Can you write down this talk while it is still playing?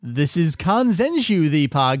This is Kanzenshuu, the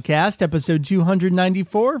podcast, episode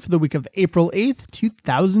 294 for the week of April 8th,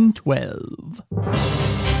 2012.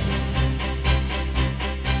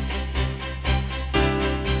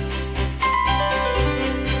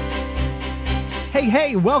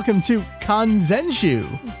 Hey, welcome to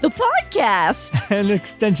Kanzenshuu, the podcast, an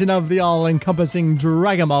extension of the all-encompassing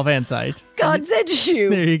Dragon Ball fan site. Kanzenshuu.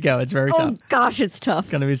 There you go. It's very tough. Oh gosh, it's tough.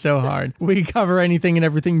 It's going to be so hard. We cover anything and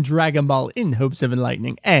everything Dragon Ball in hopes of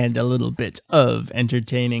enlightening and a little bit of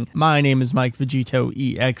entertaining. My name is Mike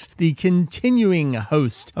VegettoEX, the continuing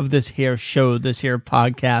host of this here show, this here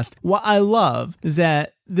podcast. What I love is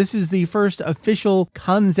that this is the first official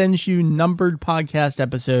Kanzenshuu numbered podcast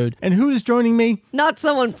episode. And who is joining me? Not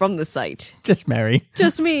someone from the site. Just Meri.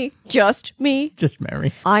 Just me. Just me. Just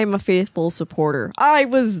Meri. I'm a faithful supporter. I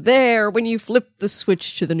was there when you flipped the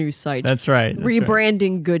switch to the new site. That's right.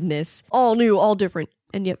 Rebranding goodness. All new, all different.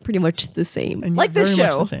 And yet pretty much the same. And like this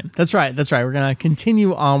show. Much the same. That's right. We're going to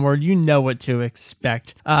continue onward. You know what to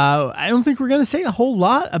expect. I don't think we're going to say a whole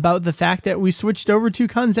lot about the fact that we switched over to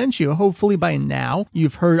Kanzenshuu. Hopefully by now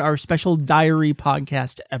you've heard our special diary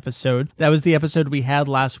podcast episode. That was the episode we had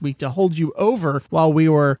last week to hold you over while we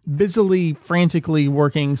were busily, frantically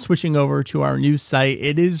working, switching over to our new site.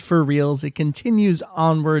 It is for reals. It continues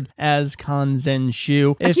onward as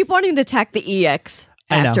Kanzenshuu. I keep wanting to tack the EX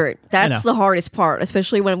after it. That's the hardest part,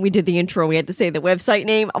 especially when we did the intro. We had to say the website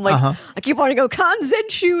name. I'm like, I keep wanting to go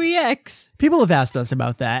Kanzenshuu EX. People have asked us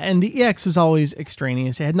about that, and the EX was always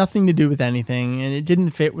extraneous. It had nothing to do with anything, and it didn't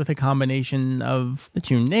fit with a combination of the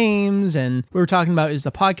two names. And we were talking about, is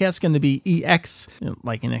the podcast going to be EX,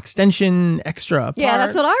 like an extension, extra apart? Yeah,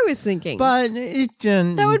 that's what I was thinking. But it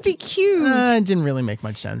didn't. That would be cute. It didn't really make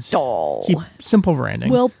much sense. Oh. Keep simple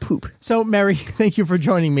branding. Well, poop. So, Meri, thank you for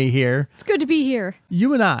joining me here. It's good to be here.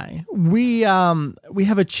 You and I, we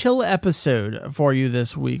have a chill episode for you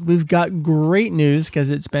this week. We've got great news because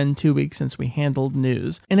it's been 2 weeks since we handled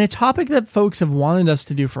news. And a topic that folks have wanted us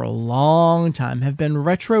to do for a long time have been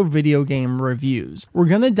retro video game reviews. We're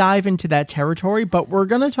going to dive into that territory, but we're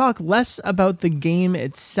going to talk less about the game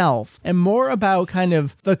itself and more about kind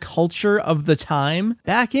of the culture of the time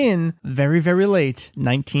back in very, very late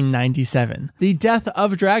 1997. The death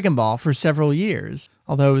of Dragon Ball for several years.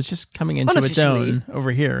 Although it's just coming into its own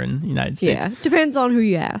over here in the United States. Yeah, depends on who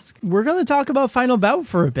you ask. We're going to talk about Final Bout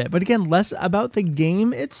for a bit, but again, less about the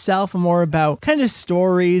game itself and more about kind of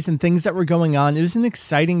stories and things that were going on. It was an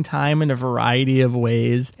exciting time in a variety of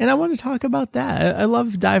ways, and I want to talk about that. I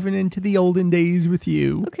love diving into the olden days with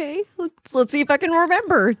you. Okay, let's see if I can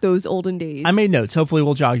remember those olden days. I made notes. Hopefully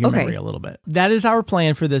we'll jog your memory a little bit. That is our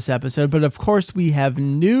plan for this episode, but of course we have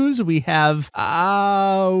news. We have,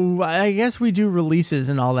 I guess we do releases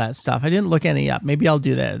and all that stuff. I didn't look any up. Maybe I'll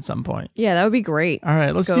do that at some point. Yeah, that would be great. All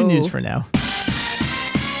right, let's do news for now.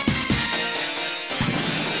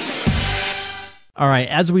 All right,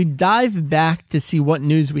 as we dive back to see what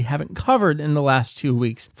news we haven't covered in the last 2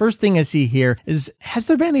 weeks, first thing I see here is, has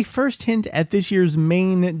there been a first hint at this year's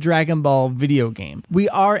main Dragon Ball video game? We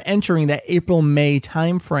are entering that April-May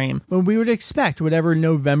timeframe when we would expect whatever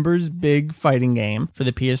November's big fighting game for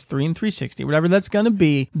the PS3 and 360, whatever that's going to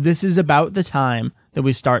be, this is about the time that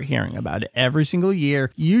we start hearing about it every single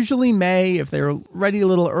year. Usually May. If they're ready a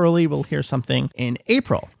little early, we'll hear something in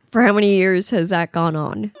April. For how many years has that gone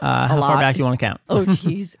on? How far back you want to count? Oh,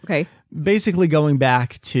 jeez. Okay. Basically going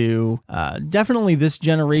back to definitely this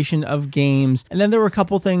generation of games. And then there were a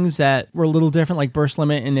couple things that were a little different, like Burst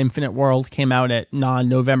Limit and Infinite World came out at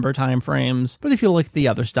non-November timeframes. But if you look at the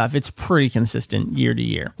other stuff, it's pretty consistent year to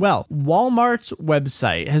year. Well, Walmart's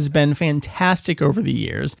website has been fantastic over the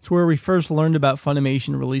years. It's where we first learned about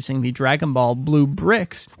Funimation releasing the Dragon Ball Blue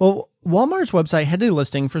Bricks. Well, Walmart's website had a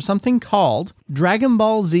listing for something called Dragon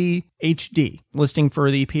Ball Z HD, listing for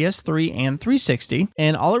the PS3 and 360,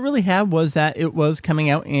 and all it really had was that it was coming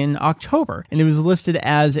out in October, and it was listed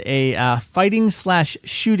as a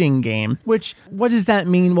fighting/shooting game, which, what does that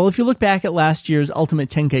mean? Well, if you look back at last year's Ultimate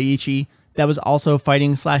Tenkaichi, that was also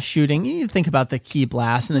fighting/shooting. You think about the key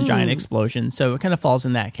blast and the giant explosion, so it kind of falls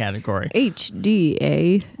in that category.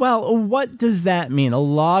 HDA. Well, what does that mean? A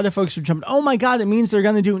lot of folks are jumping, oh my god, it means they're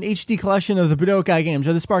going to do an HD collection of the Budokai games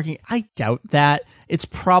or the Sparking. I doubt that. It's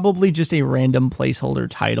probably just a random placeholder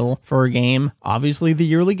title for a game. Obviously, the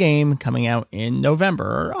yearly game coming out in November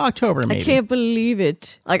or October, maybe. I can't believe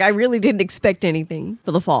it. Like, I really didn't expect anything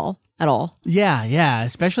for the fall. at all. Yeah.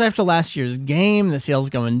 Especially after last year's game, the sales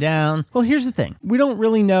going down. Well, here's the thing. We don't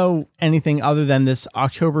really know anything other than this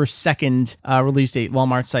October 2nd release date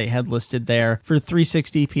Walmart site had listed there for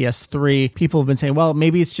 360, PS3. People have been saying, well,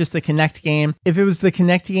 maybe it's just the Kinect game. If it was the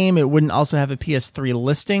Kinect game, it wouldn't also have a PS3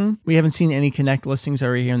 listing. We haven't seen any Kinect listings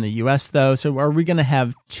over here in the US, though. So are we going to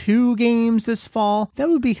have 2 games this fall? That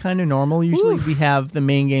would be kind of normal. Usually we have the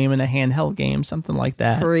main game and a handheld game, something like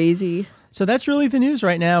that. Crazy. So that's really the news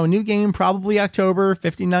right now. A new game, probably October,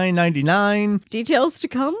 $59.99. Details to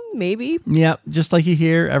come, maybe. Yep, just like you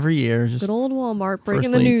hear every year. Just good old Walmart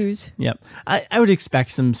breaking the news. Yep. I would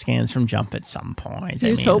expect some scans from Jump at some point.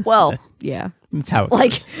 Here's hope. Well, yeah. That's how it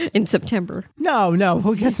like goes. In September. No,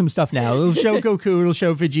 we'll get some stuff now. It'll show Goku, it'll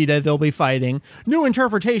show Vegeta, they'll be fighting. New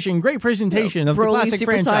interpretation, great presentation of Broly the classic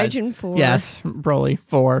Super franchise. Saiyan 4. Yes, Broly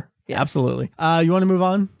 4. Yes. Absolutely. You want to move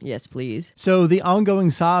on? Yes, please. So the ongoing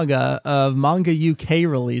saga of manga UK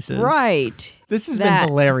releases. Right. This has been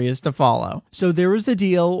hilarious to follow. So there was the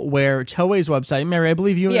deal where Toei's website, Meri, I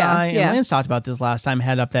believe you and I and Lance talked about this last time,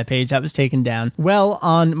 had up that page that was taken down. Well,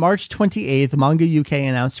 on March 28th, Manga UK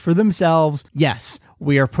announced for themselves, yes,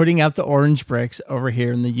 we are putting out the orange bricks over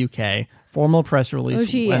here in the UK. Formal press release. Oh,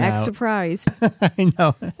 gee, act surprised. I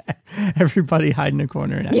know. Everybody hide in a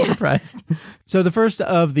corner and act surprised. So the first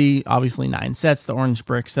of the, obviously, 9 sets, the orange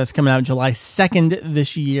bricks, that's coming out July 2nd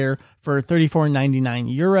this year for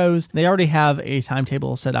 €34.99. They already have a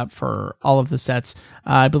timetable set up for all of the sets.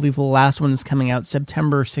 I believe the last one is coming out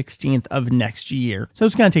September 16th of next year. So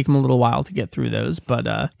it's going to take them a little while to get through those,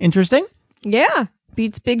 but interesting. Yeah.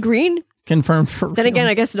 Beats Big Green. Confirmed for Then again,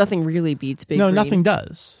 I guess nothing really beats Big Green. No, nothing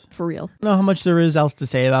does. For real. I don't know how much there is else to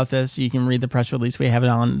say about this. You can read the press release. We have it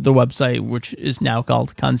on the website, which is now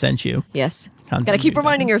called Kanzenshuu. Yes. Gotta keep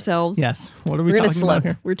reminding ourselves. Yes. What are we talking about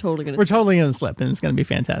here? We're totally going to slip. We're totally going to slip, and it's going to be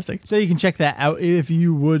fantastic. So you can check that out if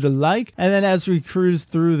you would like. And then as we cruise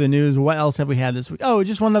through the news, what else have we had this week? Oh,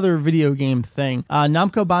 just one other video game thing.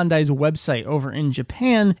 Namco Bandai's website over in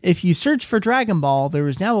Japan, if you search for Dragon Ball, there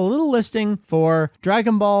is now a little listing for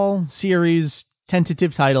Dragon Ball series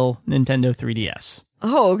tentative title Nintendo 3DS.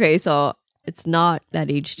 Oh, okay. So it's not that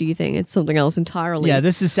HD thing. It's something else entirely. Yeah,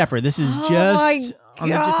 this is separate. This is just on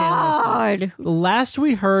the Japan list. The last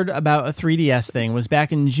we heard about a 3DS thing was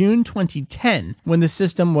back in June 2010 when the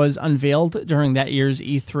system was unveiled during that year's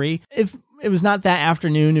E3. If it was not that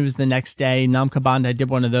afternoon, it was the next day. Namco Bandai did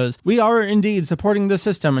one of those. We are indeed supporting the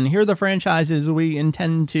system, and here are the franchises we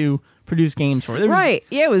intend to produce games for. Right.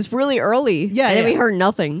 Yeah, it was really early. Yeah. And then we heard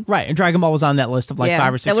nothing. Right. And Dragon Ball was on that list of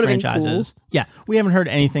 5 or 6 franchises. Cool. Yeah. We haven't heard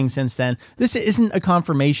anything since then. This isn't a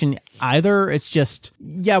confirmation either. It's just,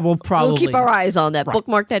 we'll probably... We'll keep our eyes on that. Right.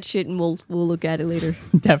 Bookmark that shit, and we'll look at it later.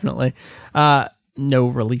 Definitely. No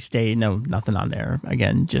release date, no nothing on there.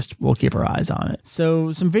 Again, just we'll keep our eyes on it.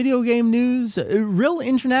 So some video game news, real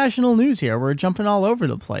international news here. We're jumping all over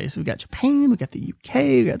the place. We got Japan, we got the UK,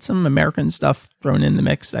 we got some American stuff thrown in the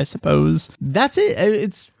mix, I suppose. That's it.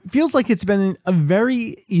 It feels like it's been a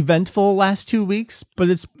very eventful last 2 weeks, but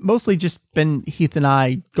it's mostly just been Heath and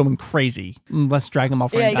I going crazy. Less Dragon Ball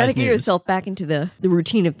franchise you gotta get news. yourself back into the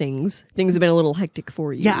routine of things. Things have been a little hectic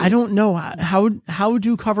for you. Yeah, I don't know. How do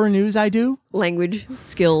you cover news I do? Language,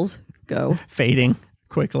 skills, go. Fading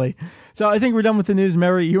quickly. So I think we're done with the news.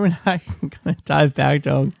 Meri, you and I are going to dive back to,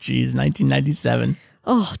 1997.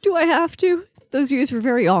 Oh, do I have to? Those years were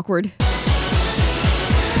very awkward.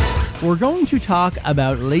 We're going to talk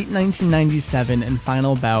about late 1997 and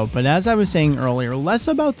Final Bout, but as I was saying earlier, less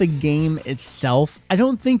about the game itself. I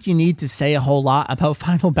don't think you need to say a whole lot about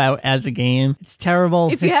Final Bout as a game. It's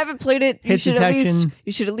terrible. If you haven't played it, you should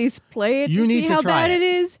at least play it. You need see to how try bad it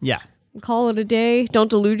is. Yeah. Call it a day. Don't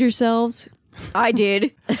delude yourselves. I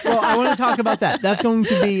did. Well, I want to talk about that. That's going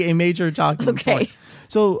to be a major talking point.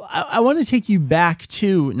 So I want to take you back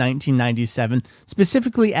to 1997,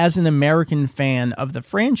 specifically as an American fan of the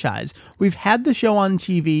franchise. We've had the show on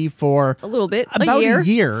TV for a little bit, about a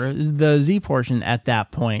year, the Z portion at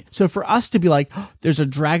that point. So for us to be like, there's a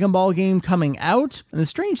Dragon Ball game coming out. And the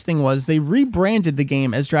strange thing was they rebranded the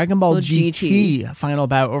game as Dragon Ball GT Final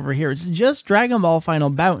Bout over here. It's just Dragon Ball Final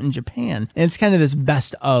Bout in Japan. And it's kind of this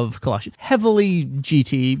best of collection. Heavily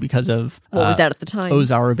GT because of what was out at the time.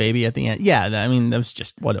 Ozaru Baby at the end. Yeah, I mean, that was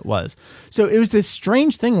just what it was. So it was this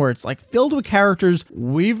strange thing where it's like filled with characters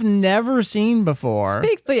we've never seen before.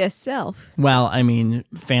 Speak for yourself. Well, I mean,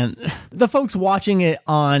 the folks watching it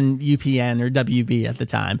on UPN or WB at the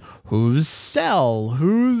time, who's Cell,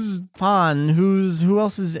 who's Pan, who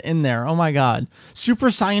else is in there? Oh my God. Super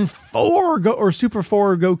Saiyan 4 or Super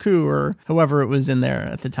 4 Goku or whoever it was in there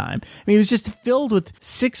at the time. I mean, it was just filled with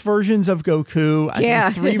 6 versions of Goku.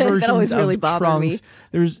 I think 3 versions really of Trunks.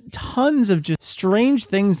 There's tons of just strange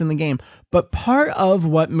things in the game. But part of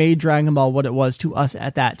what made Dragon Ball what it was to us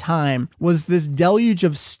at that time was this deluge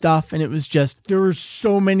of stuff, and it was just, there were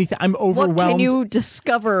so many things. I'm overwhelmed. What can you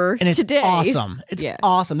discover and it's today? Awesome. It's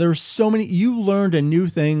awesome. There were so many. You learned a new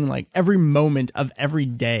thing like every moment of every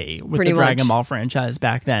day with the Dragon Ball franchise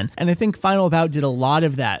back then. And I think Final Bout did a lot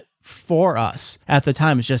of that for us at the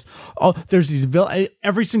time. It's just, there's these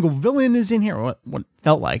every single villain is in here. What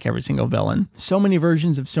felt like every single villain. So many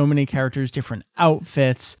versions of so many characters, different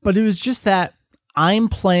outfits. But it was just that I'm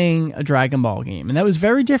playing a Dragon Ball game. And that was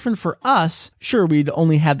very different for us. Sure, we'd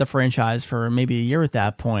only had the franchise for maybe a year at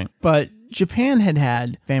that point. But Japan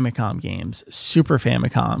had Famicom games, Super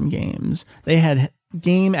Famicom games. They had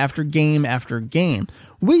game after game after game.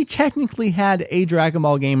 We technically had a Dragon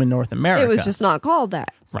Ball game in North America. It was just not called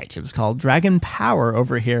that. Right. It was called Dragon Power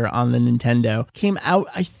over here on the Nintendo. Came out,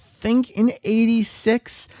 I think, in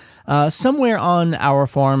 86. Somewhere on our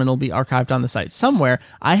forum, and it'll be archived on the site somewhere,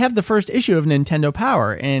 I have the first issue of Nintendo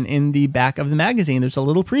Power, and in the back of the magazine, there's a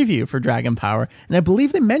little preview for Dragon Power, and I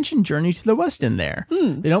believe they mention Journey to the West in there.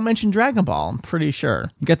 They don't mention Dragon Ball, I'm pretty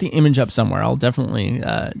sure. Get the image up somewhere. I'll definitely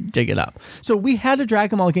dig it up. So we had a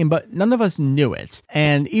Dragon Ball game, but none of us knew it.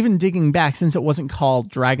 And even digging back, since it wasn't called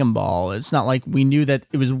Dragon Ball, it's not like we knew that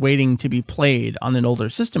it was waiting to be played on an older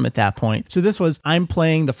system at that point. So this was, I'm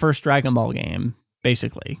playing the first Dragon Ball game,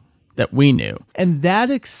 basically, that we knew. And that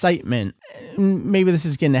excitement, maybe this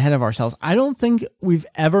is getting ahead of ourselves, I don't think we've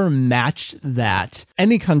ever matched that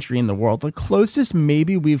any country in the world. The closest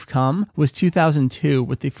maybe we've come was 2002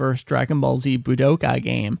 with the first Dragon Ball Z Budokai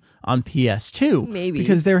game on PS2. Maybe.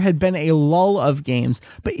 Because there had been a lull of games.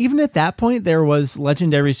 But even at that point, there was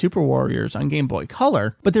Legendary Super Warriors on Game Boy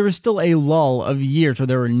Color, but there was still a lull of years where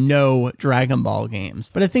there were no Dragon Ball games.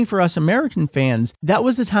 But I think for us American fans, that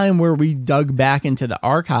was the time where we dug back into the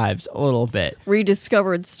archives a little bit.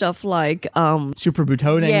 Rediscovered stuff like Super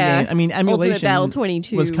Butoden game. I mean, emulation Battle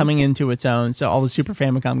 22 was coming into its own. So all the Super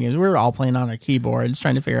Famicom games, we were all playing on our keyboards,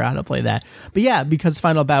 trying to figure out how to play that. But yeah, because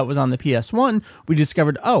Final Bout was on the PS1, we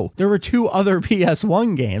discovered, there were 2 other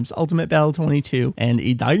PS1 games, Ultimate Battle 22 and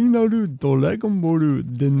Idainaru Doregamboru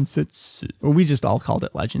Densetsu. Or we just all called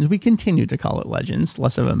it Legends. We continue to call it Legends,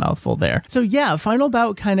 less of a mouthful there. So yeah, Final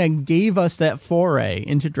Bout kind of gave us that foray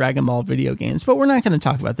into Dragon Ball video games, but we're not going to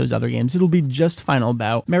talk about those other games. It'll be just Final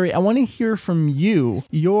Bout. Meri, I want to hear from you,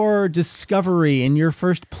 your discovery and your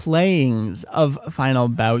first playings of Final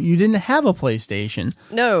Bout. You didn't have a PlayStation.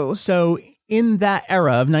 No. So in that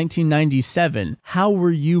era of 1997, how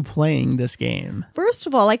were you playing this game? First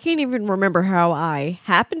of all, I can't even remember how I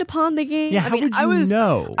happened upon the game. Yeah, how would you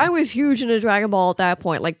know? I was huge into Dragon Ball at that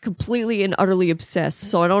point, like completely and utterly obsessed.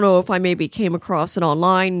 So I don't know if I maybe came across it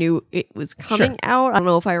online, knew it was coming out. I don't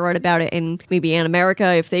know if I read about it in maybe An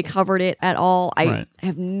America, if they covered it at all. I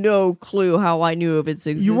have no clue how I knew of its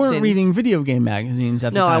existence. You weren't reading video game magazines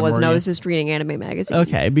at the time, No, I wasn't. were you? I was just reading anime magazines.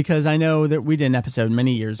 Okay, because I know that we did an episode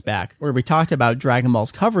many years back where we talked about Dragon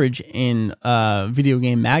Ball's coverage in video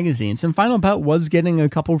game magazines, and Final Bout was getting a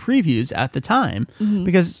couple previews at the time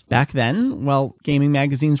because back then, well, gaming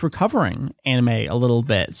magazines were covering anime a little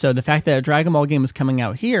bit. So the fact that a Dragon Ball game was coming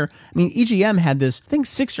out here, I mean, EGM had this, I think,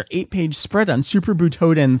 6 or 8 page spread on Super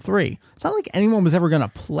Butoden 3. It's not like anyone was ever going to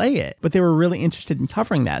play it, but they were really interested in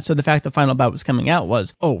covering that. So the fact that Final Bout was coming out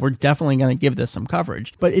was, we're definitely going to give this some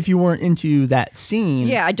coverage. But if you weren't into that scene,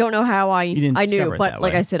 yeah, I don't know how I knew, but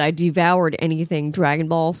like I said, I devoured anything Dragon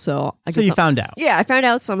Ball, so I guess you found out. Yeah, I found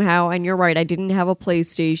out somehow, and you're right, I didn't have a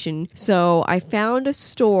PlayStation, so I found a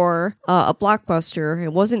store, a Blockbuster.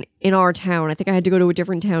 It wasn't in our town. I think I had to go to a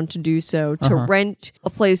different town to do so, to rent a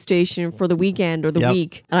PlayStation for the weekend or the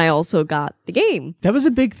week, and I also got the game. That was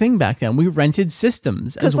a big thing back then. We rented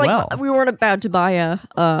systems as well. We weren't about to buy a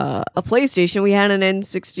PlayStation. We had an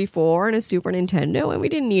N64 and a Super Nintendo, and we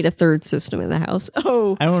didn't need a third system in the house. I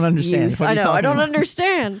don't understand. I know, I don't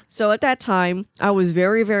understand. So at that time, I was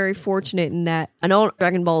very, very fortunate in that I know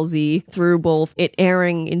Dragon Ball Z, through both it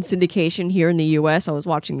airing in syndication here in the US, I was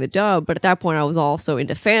watching the dub, but at that point I was also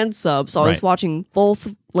into fan subs, so I was watching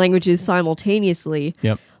both languages simultaneously.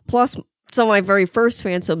 Yep. Plus, some of my very first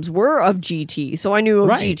fan subs were of GT, so I knew of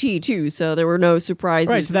Right. GT too, so there were no surprises.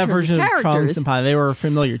 Right, so that in terms version of Trunks characters. and Pie, they were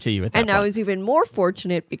familiar to you at that And point. I was even more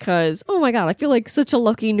fortunate because, oh my god, I feel like such a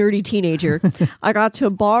lucky nerdy teenager. I got to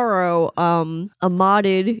borrow a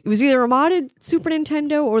modded, it was either a modded Super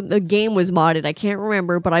Nintendo or the game was modded, I can't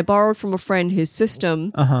remember, but I borrowed from a friend his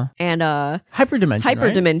system and Hyperdimension, right?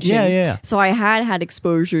 Hyperdimension. Yeah. So I had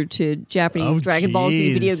exposure to Japanese Oh, Dragon Ball Z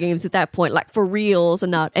geez. video games at that point, like for reals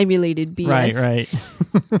and not emulated BS. Right.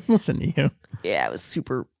 Listen to you. Yeah, it was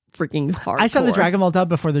super freaking hard. I saw the Dragon Ball dub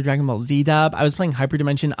before the Dragon Ball Z dub. I was playing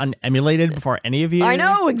Hyperdimension unemulated before any of you. I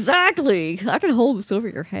know, exactly. I can hold this over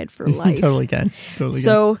your head for life. Totally can. Totally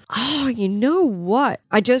So, you know what?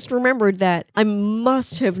 I just remembered that I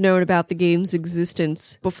must have known about the game's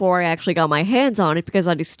existence before I actually got my hands on it, because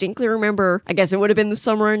I distinctly remember, I guess it would have been the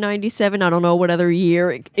summer of 97, I don't know what other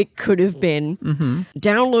year it could have been,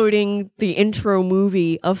 downloading the intro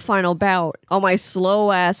movie of Final Bout on my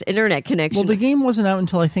slow-ass internet connection. Well, the game wasn't out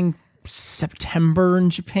until I think September in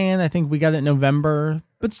Japan. I think we got it in November.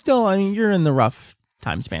 But still, I mean, you're in the rough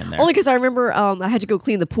time span there. Only because I remember I had to go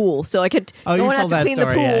clean the pool, so I kept you going out told to that clean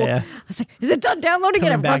story, the pool. yeah. I was like, "Is it done downloading?"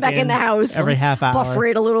 Coming And I run back in the house every half hour. buffer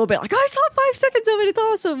it a little bit. Like, I saw 5 seconds of it. It's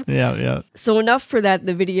awesome. Yeah. So enough for that.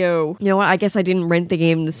 The video. You know what? I guess I didn't rent the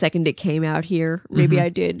game the second it came out here. Maybe I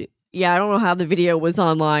did. Yeah, I don't know how the video was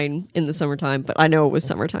online in the summertime, but I know it was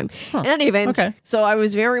summertime. In any event, Okay. so I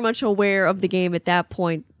was very much aware of the game at that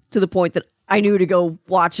point, to the point that I knew to go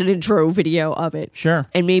watch an intro video of it. Sure.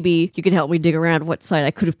 And maybe you can help me dig around what site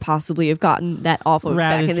I could have possibly have gotten that off of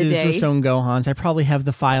back in the Raditz's day. or Son Gohan's. I probably have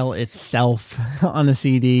the file itself on a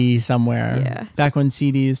CD somewhere. Yeah. Back when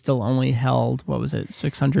CDs still only held, what was it,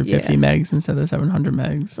 650 Yeah. megs instead of 700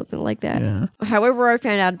 megs. Something like that. Yeah. However, I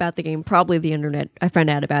found out about the game, probably the internet. I found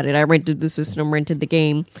out about it. I rented the system, rented the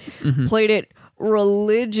game, played it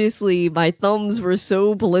religiously. My thumbs were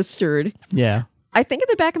so blistered. Yeah. I think in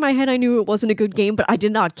the back of my head, I knew it wasn't a good game, but I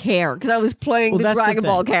did not care because I was playing the that's the Dragon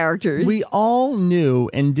Ball thing. characters. We all knew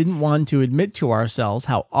and didn't want to admit to ourselves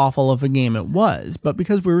how awful of a game it was, but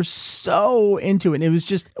because we were so into it, it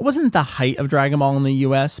wasn't the height of Dragon Ball in the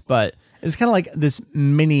US, but it's kind of like this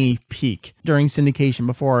mini peak during syndication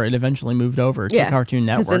before it eventually moved over to Cartoon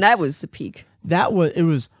Network. Because then that was the peak.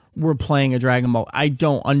 We're playing a Dragon Ball. I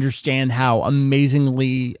don't understand how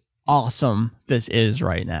amazingly awesome this is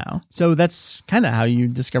right now. So that's kind of how you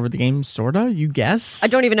discovered the game, sorta, you guess? I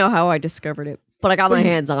don't even know how I discovered it, but I got my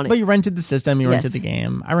hands on it. But you rented the system, you Yes. rented the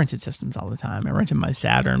game. I rented systems all the time. I rented my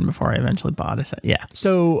Saturn before I eventually bought a set. Yeah.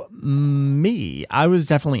 So I was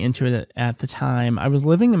definitely into it at the time. I was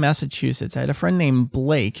living in Massachusetts. I had a friend named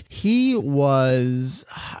Blake.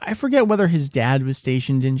 I forget whether his dad was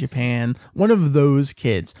stationed in Japan, one of those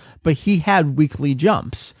kids, but he had weekly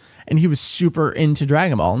jumps. And he was super into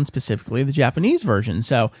Dragon Ball, and specifically the Japanese version.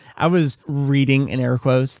 So I was reading, in air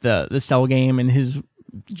quotes, the Cell game in his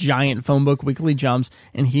giant phone book, Weekly Jumps,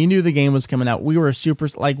 and he knew the game was coming out. We were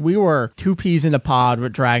we were 2 peas in a pod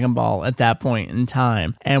with Dragon Ball at that point in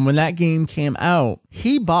time. And when that game came out,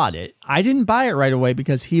 he bought it. I didn't buy it right away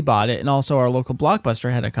because he bought it, and also our local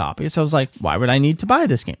Blockbuster had a copy. So I was like, why would I need to buy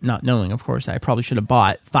this game? Not knowing, of course, I probably should have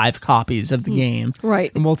bought 5 copies of the game.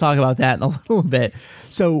 Right. And we'll talk about that in a little bit.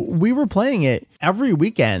 So we were playing it every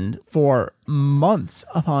weekend for months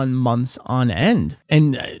upon months on end.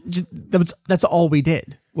 And that's all we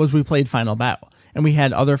did, was we played Final Bout. And we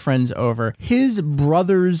had other friends over. His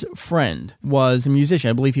brother's friend was a musician.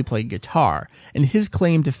 I believe he played guitar. And his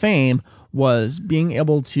claim to fame was being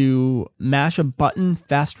able to mash a button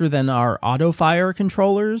faster than our auto fire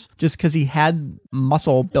controllers, just because he had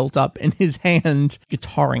muscle built up in his hand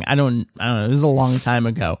guitaring. I don't know. It was a long time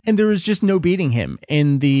ago. And there was just no beating him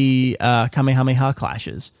in the Kamehameha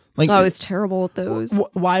clashes. Like, I was terrible at those.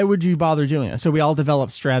 Why would you bother doing that? So we all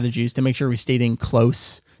developed strategies to make sure we stayed in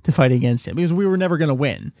close to fight against him, because we were never going to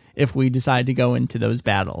win if we decided to go into those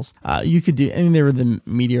battles. You could do, there were the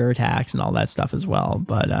meteor attacks and all that stuff as well.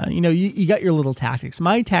 But, you got your little tactics.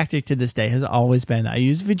 My tactic to this day has always been, I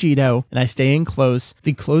use Vegito and I stay in close.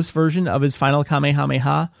 The close version of his final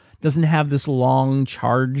Kamehameha doesn't have this long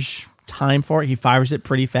charge time for it. He fires it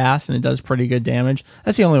pretty fast and it does pretty good damage.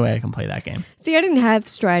 That's the only way I can play that game. See, I didn't have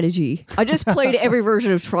strategy. I just played every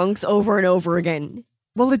version of Trunks over and over again.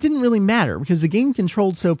 Well, it didn't really matter because the game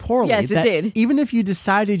controlled so poorly. Yes, it that did. Even if you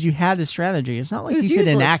decided you had a strategy, it's not like you could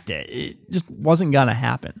useless. enact it. It just wasn't going to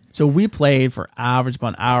happen. So we played for hours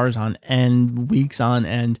upon hours on end, weeks on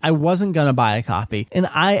end. I wasn't going to buy a copy. And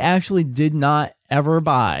I actually did not ever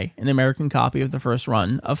buy an American copy of the first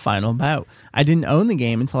run of Final Bout. I didn't own the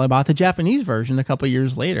game until I bought the Japanese version a couple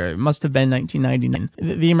years later. It must have been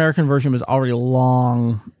 1999. The American version was already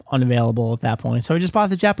long unavailable at that point. So I just bought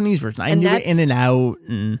the Japanese version. I knew it in and out.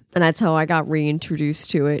 And that's how I got reintroduced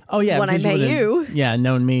to it. Oh, yeah. When I met you. Yeah,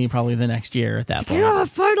 known me probably the next year at that point. Yeah,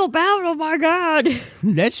 Final Bout. Oh, my God.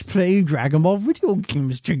 Let's play Dragon Ball video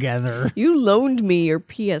games together. You loaned me your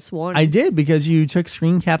PS1. I did, because you took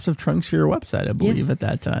screen caps of Trunks for your website, I believe, at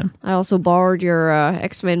that time. I also borrowed your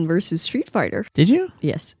X-Men versus Street Fighter. Did you?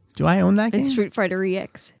 Yes. Do I own that game? And Street Fighter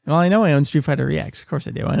EX. Well, I know I own Street Fighter EX. Of course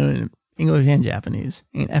I do. I own it. English and Japanese.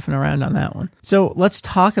 Ain't effing around on that one. So let's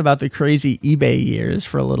talk about the crazy eBay years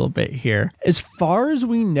for a little bit here. As far as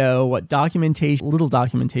we know, what little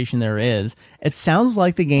documentation there is, it sounds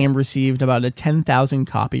like the game received about a 10,000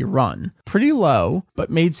 copy run. Pretty low,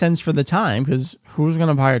 but made sense for the time, because who's going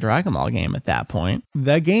to buy a Dragon Ball game at that point?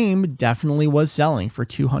 The game definitely was selling for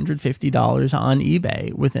 $250 on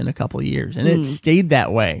eBay within a couple of years, and it stayed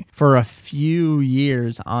that way for a few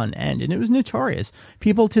years on end, and it was notorious.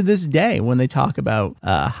 People to this day, when they talk about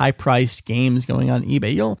high-priced games going on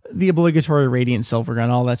eBay, the obligatory Radiant Silver Gun,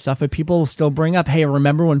 all that stuff, but people will still bring up, hey,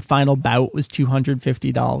 remember when Final Bout was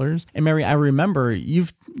 $250? And Meri, I remember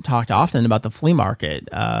you've talked often about the flea market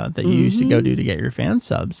that you used to go to get your fan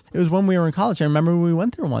subs. It was when we were in college. I remember we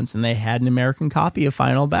went there once, and they had an American copy of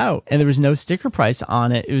Final Bout, and there was no sticker price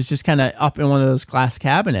on it. It was just kind of up in one of those glass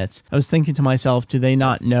cabinets. I was thinking to myself, do they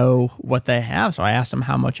not know what they have? So I asked them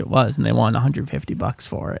how much it was, and they wanted $150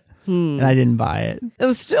 for it. And I didn't buy it. It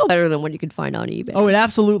was still better than what you could find on eBay. Oh, it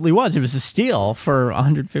absolutely was. It was a steal for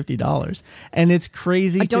 $150. And it's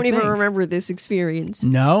crazy. I don't even remember this experience.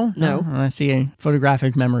 No? No. I see a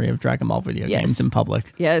photographic memory of Dragon Ball video games in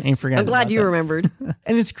public. Yes. Ain't forgetting I'm glad you remembered.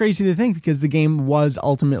 And it's crazy to think, because the game was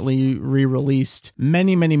ultimately re-released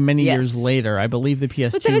many years later. I believe the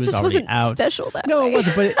PS2 but then it was just already wasn't out. Special that No, way. it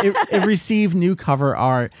wasn't. But it received new cover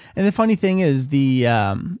art. And the funny thing is,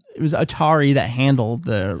 it was Atari that handled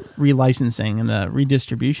the relicensing and the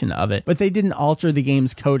redistribution of it, but they didn't alter the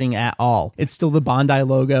game's coding at all. It's still the Bandai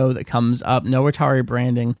logo that comes up, no Atari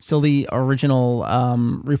branding, still the original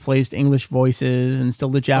replaced English voices, and still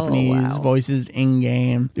the Japanese voices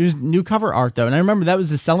in-game. There's new cover art, though, and I remember that was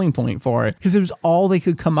the selling point for it, because it was all they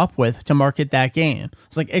could come up with to market that game.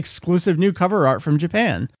 It's like exclusive new cover art from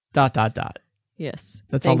Japan, ... Yes.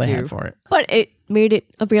 That's all they had for it. But it made it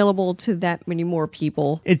available to that many more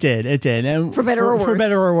people. It did. And for better or worse. For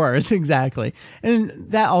better or worse, exactly. And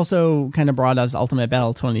that also kind of brought us Ultimate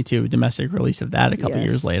Battle 22, domestic release of that a couple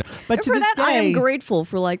years later. But and to for this that, day, I am grateful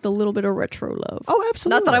for like the little bit of retro love. Oh,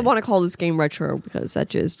 absolutely. Not that I want to call this game retro, because that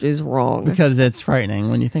just is wrong. Because it's frightening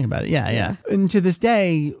when you think about it. Yeah. And to this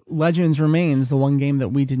day, Legends remains the one game that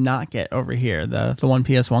we did not get over here. The one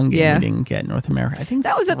PS1 game we didn't get in North America. I think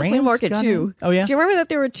that was at the flea market too. Oh, yeah? Do you remember that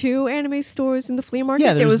there were two anime stores in the flea market?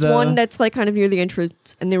 Yeah, there was one that's like kind of near the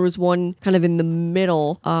entrance, and there was one kind of in the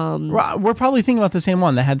middle. We're probably thinking about the same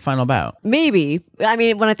one that had Final Bout. Maybe. I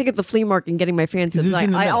mean, when I think of the flea market and getting my fan subs,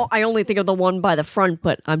 I only think of the one by the front,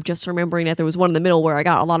 but I'm just remembering that there was one in the middle where I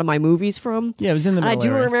got a lot of my movies from. Yeah, it was in the middle. And I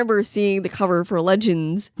do remember seeing the cover for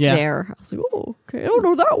Legends there. I was like, oh, okay, I don't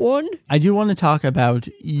know that one. I do want to talk about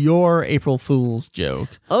your April Fool's joke.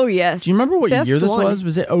 Oh, yes. Do you remember what year this was?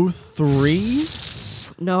 Was it 03?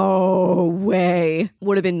 No way.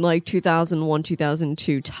 Would have been like 2001,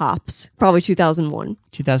 2002 tops. Probably 2001.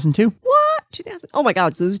 2002. What? 2000. Oh my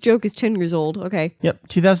God. So this joke is 10 years old. Okay. Yep.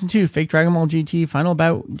 2002. Fake Dragon Ball GT. Final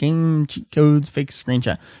Bout. Game cheat codes. Fake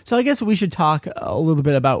screenshot. So I guess we should talk a little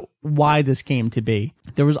bit about why this came to be.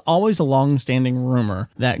 There was always a long-standing rumor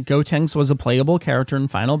that Gotenks was a playable character in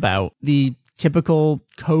Final Bout. The typical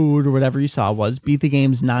code or whatever you saw was beat the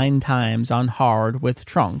games 9 times on hard with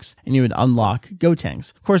Trunks, and you would unlock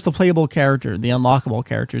Gotenks. Of course, the playable character, the unlockable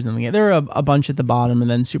characters in the game, there are a bunch at the bottom,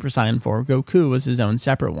 and then Super Saiyan 4 Goku was his own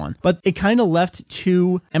separate one. But it kind of left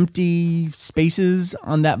 2 empty spaces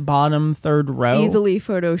on that bottom third row. Easily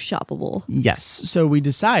photoshoppable. Yes. So we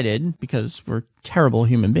decided, because we're terrible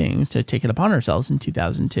human beings, to take it upon ourselves in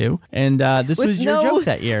 2002. And this was your joke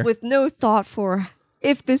that year. With no thought for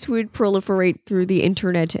if this would proliferate through the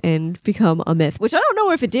internet and become a myth, which I don't know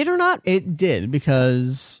if it did or not. It did,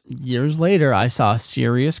 because years later I saw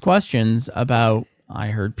serious questions about, I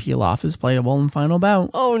heard Pilaf is playable in Final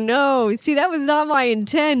Bout. Oh no. See, that was not my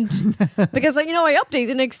intent. Because, I update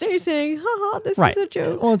the next day saying, haha, this is a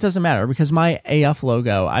joke. Well, it doesn't matter, because my AF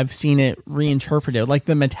logo, I've seen it reinterpreted, like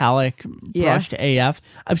the metallic brushed AF.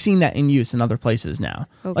 I've seen that in use in other places now.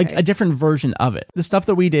 Okay. Like a different version of it. The stuff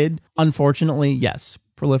that we did, unfortunately, yes,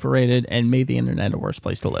 proliferated and made the internet a worse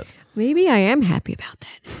place to live. Maybe I am happy about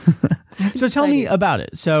that. So tell me about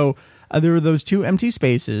it. So there were those 2 empty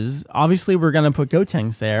spaces. Obviously, we're going to put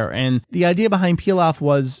Gotenks there. And the idea behind Pilaf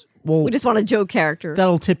was, well, we just want a joke character.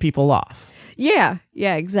 That'll tip people off. Yeah.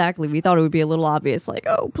 Yeah, exactly. We thought it would be a little obvious, like,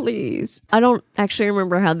 oh, please. I don't actually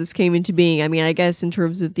remember how this came into being. I mean, I guess in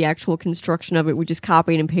terms of the actual construction of it, we just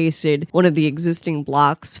copied and pasted one of the existing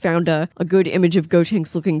blocks, found a good image of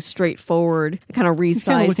Gotenks looking straight forward, kind of resized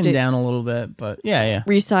Kind of looking it. down a little bit, but yeah.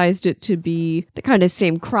 Resized it to be the kind of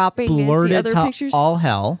same cropping Blurred as the it other to pictures. all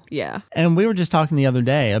hell. Yeah. And we were just talking the other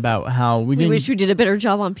day about how we wish we did a better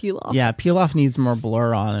job on peel-off. Yeah, Peel-Off needs more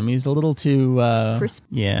blur on him. He's a little too... Crisp.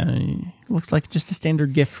 Yeah, looks like just a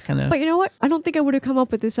standard GIF kind of... But you know what? I don't think I would have come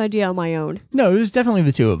up with this idea on my own. No, it was definitely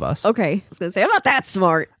the two of us. Okay. I was going to say, I'm not that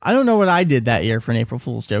smart. I don't know what I did that year for an April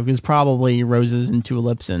Fool's joke. It was probably roses and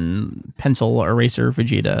tulips and pencil eraser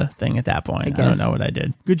Vegeta thing at that point. I don't know what I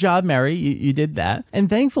did. Good job, Meri. You did that. And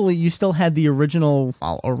thankfully, you still had the original,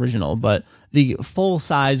 but the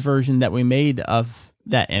full-size version that we made of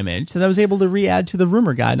that image, so that I was able to re-add to the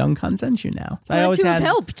rumor guide on Kanzenshuu now. So I always had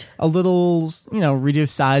helped. a little,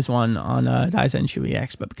 reduced size one on Kanzenshuu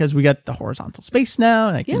EX, but because we got the horizontal space now,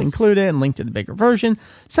 and I can include it and link to the bigger version,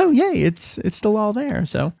 so yay, it's still all there.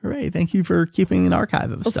 So hooray! Thank you for keeping an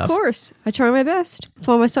archive of stuff. Of course, I try my best. That's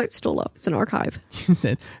why my site's still up. It's an archive.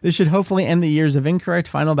 This should hopefully end the years of incorrect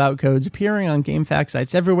Final Bout codes appearing on GameFAQ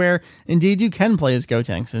sites everywhere. Indeed, you can play as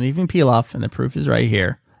Gotenks and even peel off, and the proof is right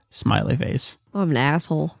here. Smiley face. I'm an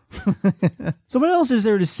asshole. So what else is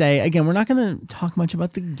there to say? Again, we're not going to talk much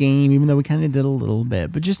about the game, even though we kind of did a little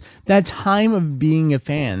bit, but just that time of being a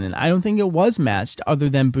fan. And I don't think it was matched other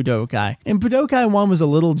than Budokai. And Budokai 1 was a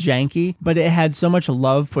little janky, but it had so much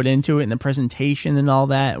love put into it and the presentation and all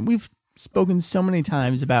that. We've spoken so many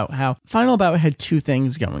times about how Final Bout had two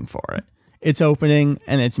things going for it. Its opening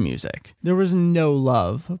and its music. There was no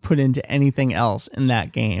love put into anything else in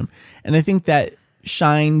that game. And I think that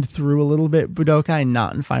shined through a little bit Budokai,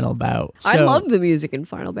 not in Final Bout. I love the music in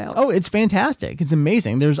Final Bout. Oh, it's fantastic. It's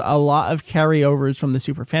amazing. There's a lot of carryovers from the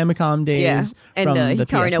Super Famicom days. And from the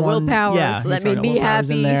Hikaru no PS1. Willpower, so that made me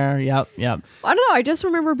happy. In there. Yep. I don't know. I just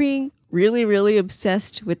remember being really, really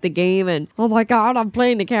obsessed with the game, and oh my god, I'm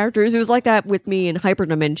playing the characters. It was like that with me in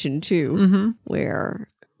Hyperdimension too, where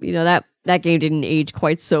that game didn't age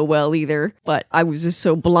quite so well either, but I was just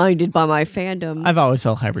so blinded by my fandom. I've always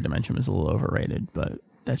felt Hyperdimension was a little overrated, but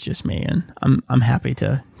that's just me, and I'm happy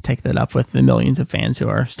to take that up with the millions of fans who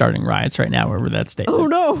are starting riots right now over that statement. Oh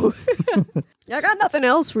no. I got nothing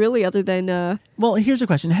else really other than Well, here's a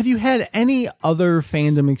question. Have you had any other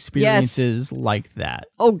fandom experiences like that?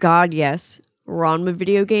 Oh god, yes. Ranma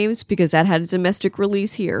video games, because that had a domestic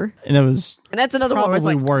release here. And it was that's another probably one where it's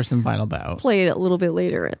like, worse than Final Bout. Play it a little bit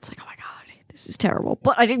later. It's like, oh my god, this is terrible.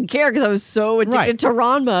 But I didn't care because I was so addicted to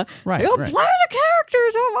Ranma. Right. Play the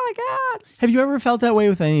characters. Oh my god. Have you ever felt that way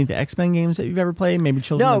with any of the X-Men games that you've ever played? Maybe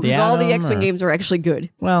Children of the Atom? No, because all the X-Men games are actually good.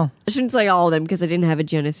 Well, I shouldn't say all of them because I didn't have a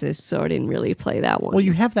Genesis, so I didn't really play that one. Well,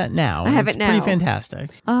 you have that now. I have it now. It's pretty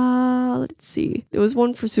fantastic. Let's see. There was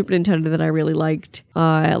one for Super Nintendo that I really liked.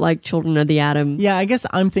 I liked Children of the Atom. Yeah, I guess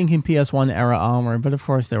I'm thinking PS1 era onward, but of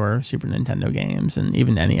course there were Super Nintendo games and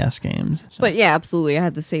even NES games. So. But yeah, absolutely. I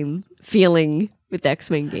had the same feeling with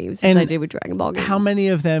X-Men games as I did with Dragon Ball games. How many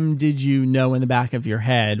of them did you know in the back of your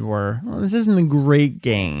head were, well, this isn't a great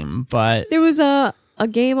game, but... There was a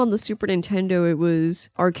game on the Super Nintendo. It was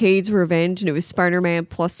Arcade's Revenge, and it was Spider-Man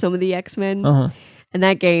plus some of the X-Men. And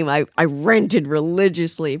that game I rented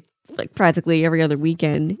religiously, like practically every other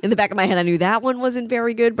weekend. In the back of my head, I knew that one wasn't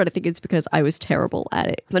very good, but I think it's because I was terrible at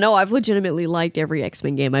it. But no, I've legitimately liked every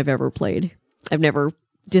X-Men game I've ever played. I've never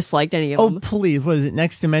disliked any of them. Oh, please. What is it?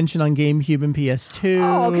 Next Dimension on GameCube and PS2?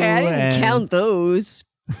 Oh, okay. I didn't count those.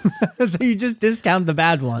 So you just discount the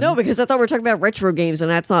bad ones? No, because I thought we were talking about retro games, and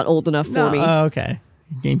that's not old enough for me. Oh, okay.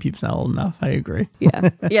 GameCube's not old enough. I agree.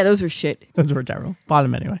 Yeah, those were shit. Those were terrible.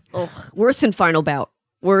 Bottom anyway. Ugh, worse than Final Bout.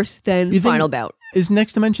 Worse than Final Bout. Is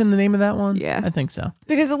Next Dimension the name of that one? Yeah. I think so.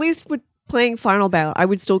 Because at least with playing Final Bout, I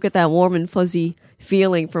would still get that warm and fuzzy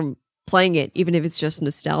feeling from playing it, even if it's just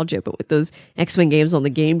nostalgia. But with those X-Men games on the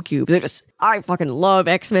GameCube, I fucking love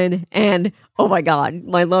X-Men, and oh my god,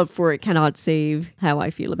 my love for it cannot save how I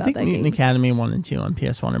feel about that game. Mutant Academy 1 and 2 on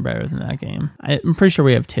PS1 are better than that game. I'm pretty sure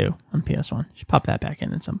we have 2 on PS1. Should pop that back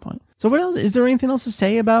in at some point. So what else? Is there anything else to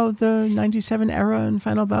say about the 97 era and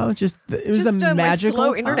Final Bout? It was a magical my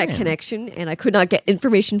slow time. internet connection, and I could not get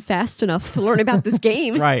information fast enough to learn about this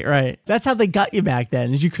game. Right. That's how they got you back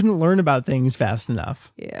then, is you couldn't learn about things fast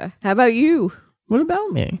enough. Yeah. How about you? What about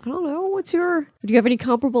me? I don't know. Do you have any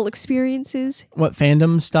comparable experiences? What,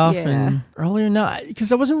 fandom stuff? Yeah. And earlier, no,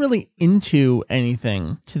 because I wasn't really into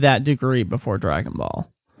anything to that degree before Dragon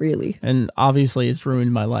Ball. Really? And obviously it's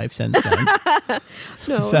ruined my life since then.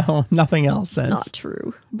 No. So nothing else since. Not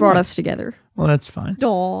true. Brought us together. Well, that's fine.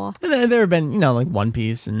 Aw. And then there have been, like One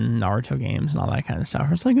Piece and Naruto games and all that kind of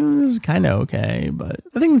stuff. It's like, this is kind of okay, but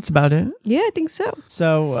I think that's about it. Yeah, I think so.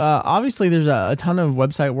 So obviously there's a ton of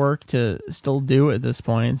website work to still do at this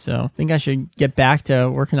point. So I think I should get back to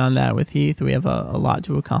working on that with Heath. We have a lot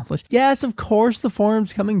to accomplish. Yes, of course, the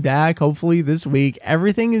forum's coming back. Hopefully this week.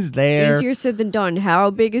 Everything is there. Easier said than done. How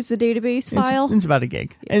big is the database file? It's about a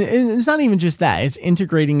gig. Yeah. And it's not even just that. It's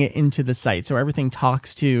integrating it into the site. So everything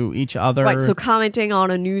talks to each other. Right, so commenting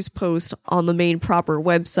on a news post on the main proper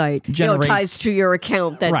website ties to your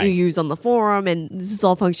account that you use on the forum, and this is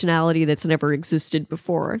all functionality that's never existed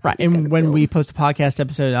before. Right, and when we post a podcast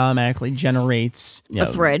episode, it automatically generates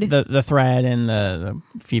a thread. The thread and the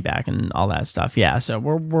feedback and all that stuff. Yeah, so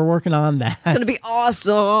we're working on that. It's going to be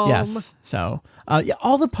awesome. Yes, so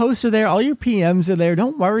all the posts are there. All your PMs are there.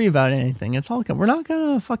 Don't worry about anything. It's all coming. We're not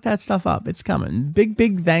going to fuck that stuff up. It's coming.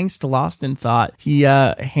 Big thanks to Lost in Thought. He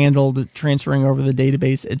handled transferring over the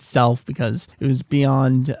database itself because it was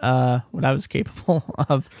beyond what I was capable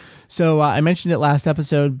of. So I mentioned it last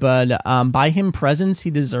episode, but buy him presents.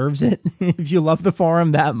 He deserves it. If you love the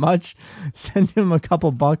forum that much, send him a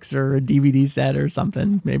couple bucks or a DVD set or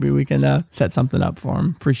something. Maybe we can set something up for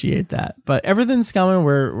him. Appreciate that. But everything's coming.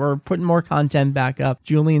 We're putting more content back up.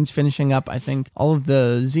 Julian's finishing up, I think, all of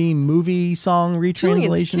the Z movie song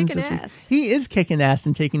retranslations this week. Ass. He is kicking ass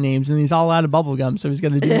and taking names, and he's all out of bubblegum, so he's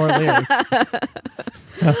got to do more lyrics.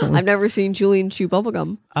 I've never seen Julian chew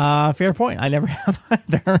bubblegum. Fair point. I never have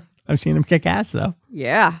either. I've seen him kick ass, though.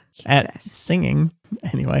 Yeah. At singing.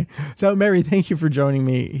 Anyway, so Meri, thank you for joining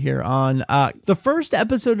me here on the first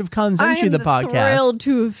episode of Kanzenshuu, the podcast. I'm thrilled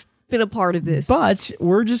to have been a part of this. But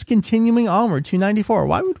we're just continuing onward, 294.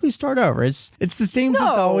 Why would we start over? It's the same as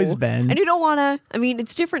it's always been. And you don't want to,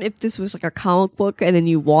 it's different if this was like a comic book and then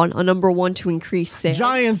you want a number one to increase sales.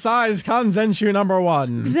 Giant size Kanzenshuu number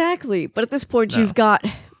one. Exactly. But at this point, you've got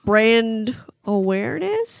brand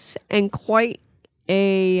awareness and quite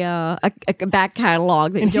a back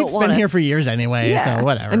catalog that and you don't want. It's been here for years anyway, so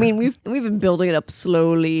whatever. We've been building it up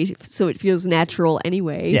slowly, so it feels natural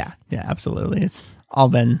anyway. Yeah, absolutely. It's all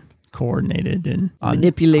been coordinated and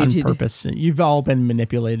manipulated on purpose. You've all been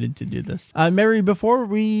manipulated to do this. Meri, before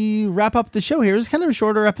we wrap up the show here, it's kind of a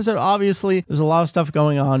shorter episode. Obviously, there's a lot of stuff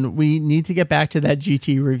going on. We need to get back to that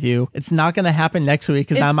GT review. It's not going to happen next week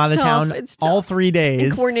because I'm out of town all 3 days.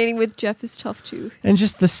 And coordinating with Jeff is tough too. And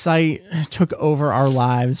just the site took over our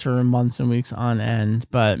lives for months and weeks on end.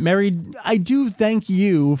 But Meri, I do thank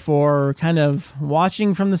you for kind of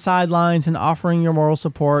watching from the sidelines and offering your moral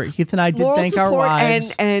support. Heath and I did thank our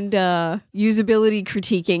wives. And usability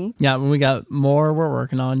critiquing. Yeah, we got more we're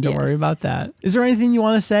working on. Don't worry about that. Is there anything you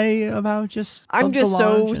want to say about just I'm just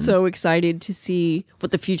so excited to see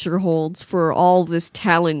what the future holds for all this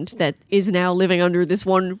talent that is now living under this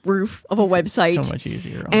one roof of a website. So much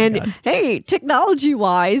easier. Hey,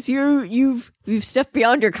 technology-wise, you've stepped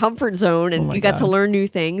beyond your comfort zone and you got to learn new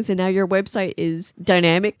things, and now your website is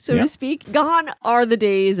dynamic, so to speak. Gone are the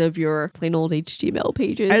days of your plain old HTML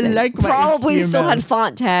pages. I like my probably HTML. Still had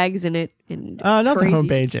font tags in it. And not the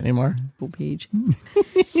homepage anymore. Homepage.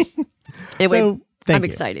 Anyway, I'm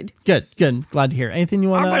excited. Good. Glad to hear. Anything you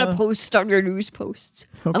want to... I'm going to post on your news posts.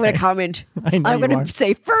 Okay. I'm going to comment. I'm going to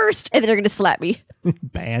say first, and then they're going to slap me.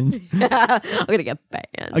 Banned. I'm going to get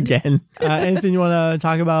banned. Again. Anything you want to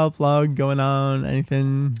talk about, plug, going on,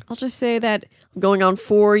 anything? I'll just say that I'm going on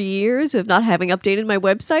 4 years of not having updated my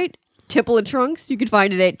website. Temple and Trunks. You can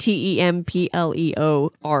find it at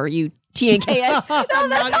TEMPLEORUTNKS. No,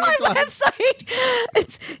 that's not my website.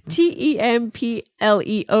 It's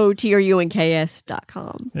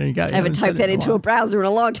TEMPLEOTRUNKS.com. There you go. I haven't typed that into a browser in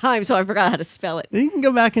a long time, so I forgot how to spell it. You can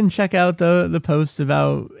go back and check out the posts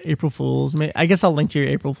about April Fools. I guess I'll link to your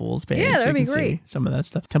April Fools page. Yeah, that'd be great. Some of that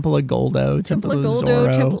stuff. Temple of Goldo, Temple of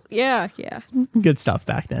Zorro. Yeah. Good stuff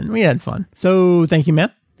back then. We had fun. So thank you,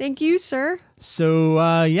 man. Thank you, sir. So,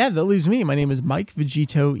 that leaves me. My name is Mike,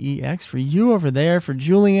 VegettoEX. For you over there, for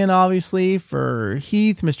Julian, obviously, for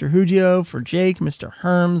Heath, Mr. Hugio, for Jake, Mr.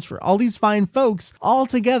 Herms, for all these fine folks, all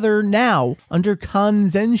together now under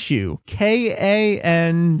Kanzenshuu,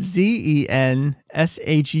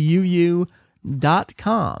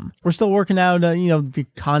 KANZENSHUU.com. We're still working out, the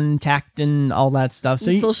contact and all that stuff.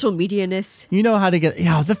 So social media-ness. You know how to get...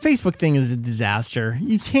 Yeah, the Facebook thing is a disaster.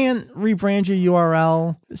 You can't rebrand your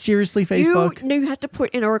URL. Seriously, Facebook? You had to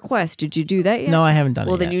put in a request. Did you do that yet? No, I haven't done it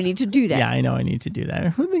yet. Well, then you need to do that. Yeah, I know I need to do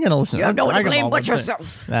that. Who are they going to listen to? You have no one to blame but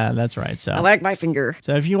yourself. That's right. So I like my finger.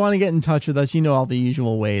 So if you want to get in touch with us, you know all the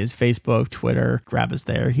usual ways. Facebook, Twitter, grab us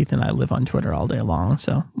there. Heath and I live on Twitter all day long,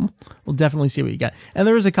 so we'll definitely see what you got. And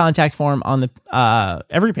there is a contact form on the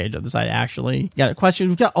every page of the site, actually. Got a question.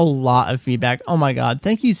 We've got a lot of feedback. Oh my God.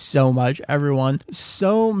 Thank you so much, everyone.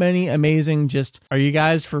 So many amazing are you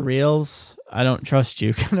guys for reals? I don't trust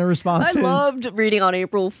you kind of responses. I loved reading on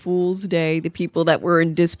April Fool's Day the people that were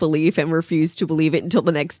in disbelief and refused to believe it until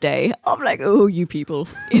the next day. I'm like, oh, you people.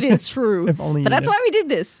 It is true. If only but that's knew. why we did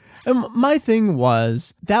this. And my thing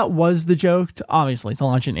was, that was the joke, obviously, to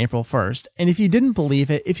launch in April 1st. And if you didn't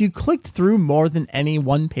believe it, if you clicked through more than any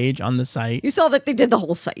one page on the site. You saw that they did the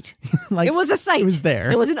whole site. It was a site. It was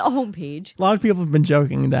there. It wasn't a homepage. A lot of people have been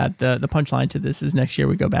joking that the punchline to this is next year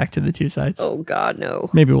we go back to the 2 sites. Oh, God, no.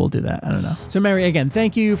 Maybe we'll do that. I don't know. So, Meri, again,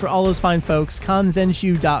 thank you for all those fine folks.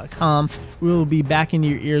 Kanzenshuu.com. We will be back in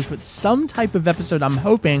your ears with some type of episode, I'm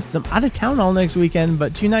hoping. I'm out of town all next weekend,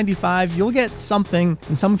 but $2.95, you'll get something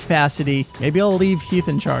in some capacity. Maybe I'll leave Heath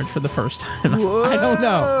in charge for the first time. I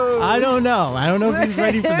don't know if he's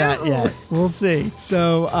ready for that yet. We'll see.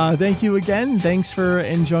 So, thank you again. Thanks for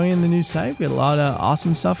enjoying the new site. We had a lot of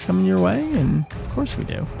awesome stuff coming your way, and of course we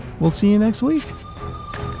do. We'll see you next week.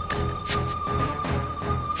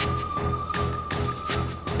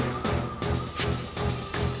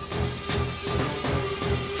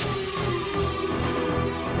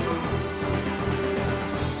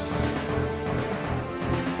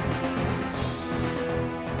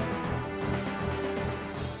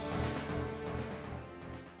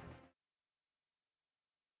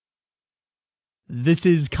 This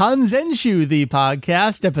is Kanzenshuu, the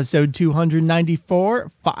podcast, episode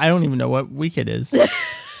 294. I don't even know what week it is.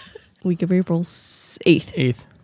 Week of April 8th. 8th.